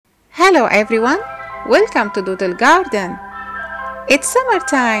Hello everyone, welcome to Doodle Garden. It's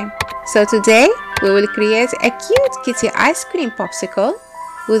summertime, so today we will create a cute kitty ice cream popsicle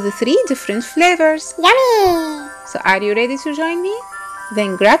with 3 different flavors. Yummy! So are you ready to join me?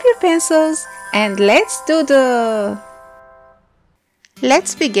 Then grab your pencils and let's doodle!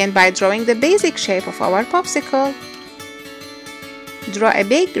 Let's begin by drawing the basic shape of our popsicle. Draw a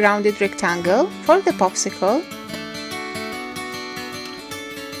big rounded rectangle for the popsicle.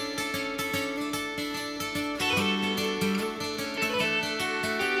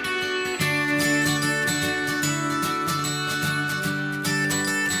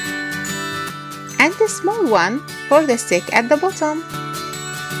 And a small one for the stick at the bottom.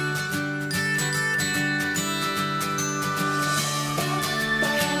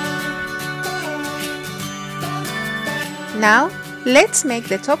 Now, let's make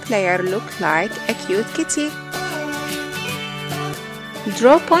the top layer look like a cute kitty.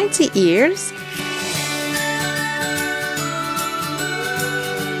 Draw pointy ears,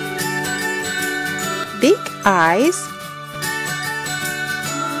 big eyes,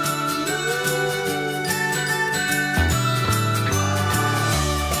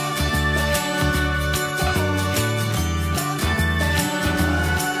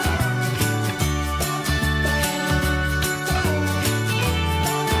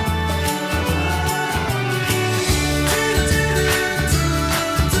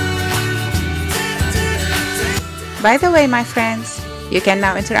 By the way, my friends, you can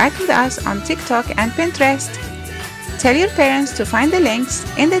now interact with us on TikTok and Pinterest. Tell your parents to find the links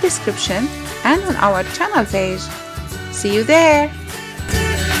in the description and on our channel page. See you there!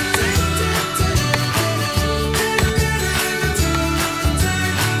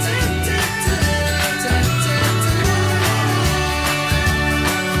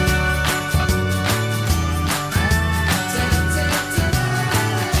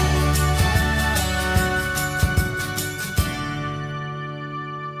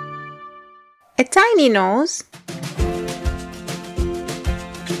 A tiny nose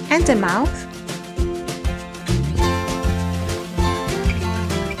and a mouth,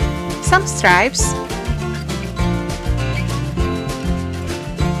 some stripes,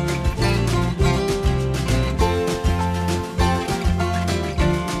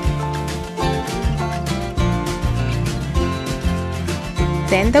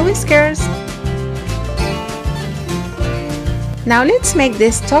 then the whiskers. Now let's make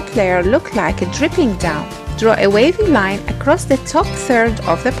this top layer look like a dripping down. Draw a wavy line across the top third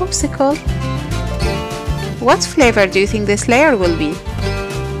of the popsicle. What flavor do you think this layer will be?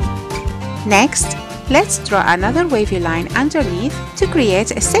 Next, let's draw another wavy line underneath to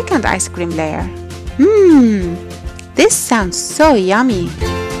create a second ice cream layer. This sounds so yummy!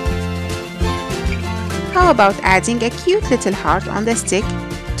 How about adding a cute little heart on the stick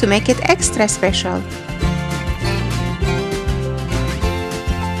to make it extra special?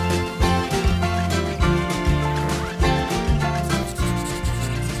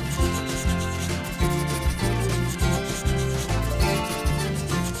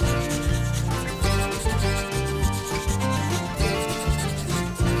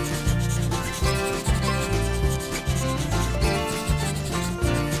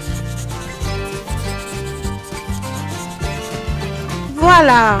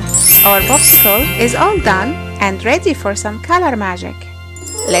 Voila! Our popsicle is all done and ready for some color magic.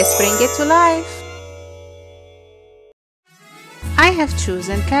 Let's bring it to life. I have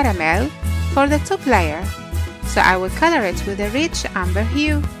chosen caramel for the top layer, so I will color it with a rich amber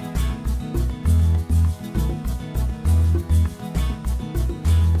hue.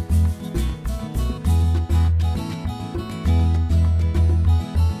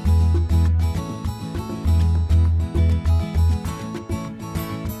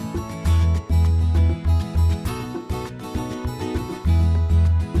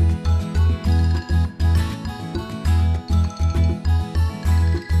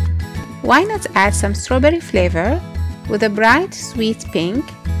 Why not add some strawberry flavor with a bright sweet pink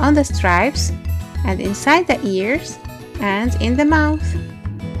on the stripes and inside the ears and in the mouth?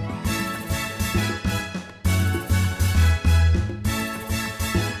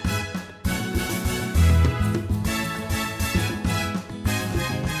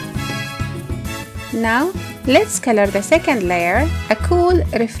 Now let's color the second layer a cool,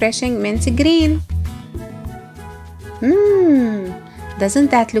 refreshing mint green.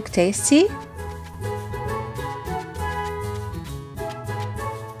 Doesn't that look tasty?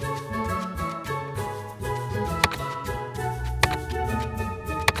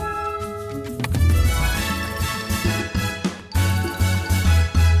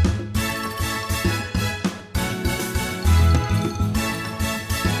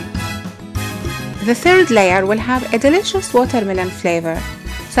 The third layer will have a delicious watermelon flavor,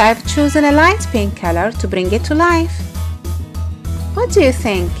 so I've chosen a light pink color to bring it to life. What do you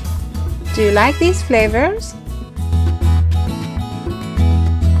think? Do you like these flavors?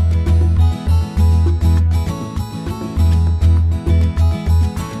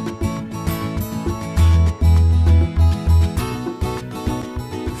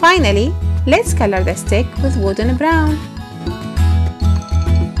 Finally, let's color the stick with wooden brown.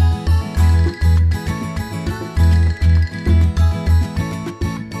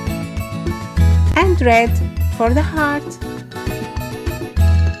 And red for the heart.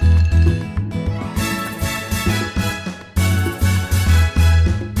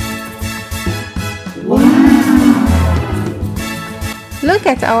 Look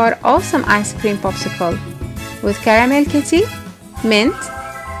at our awesome ice cream popsicle with caramel kitty, mint,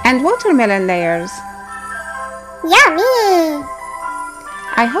 and watermelon layers. Yummy!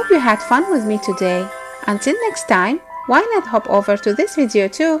 I hope you had fun with me today. Until next time, why not hop over to this video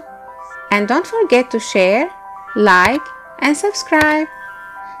too? And don't forget to share, like, and subscribe.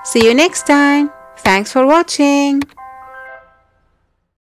 See you next time. Thanks for watching.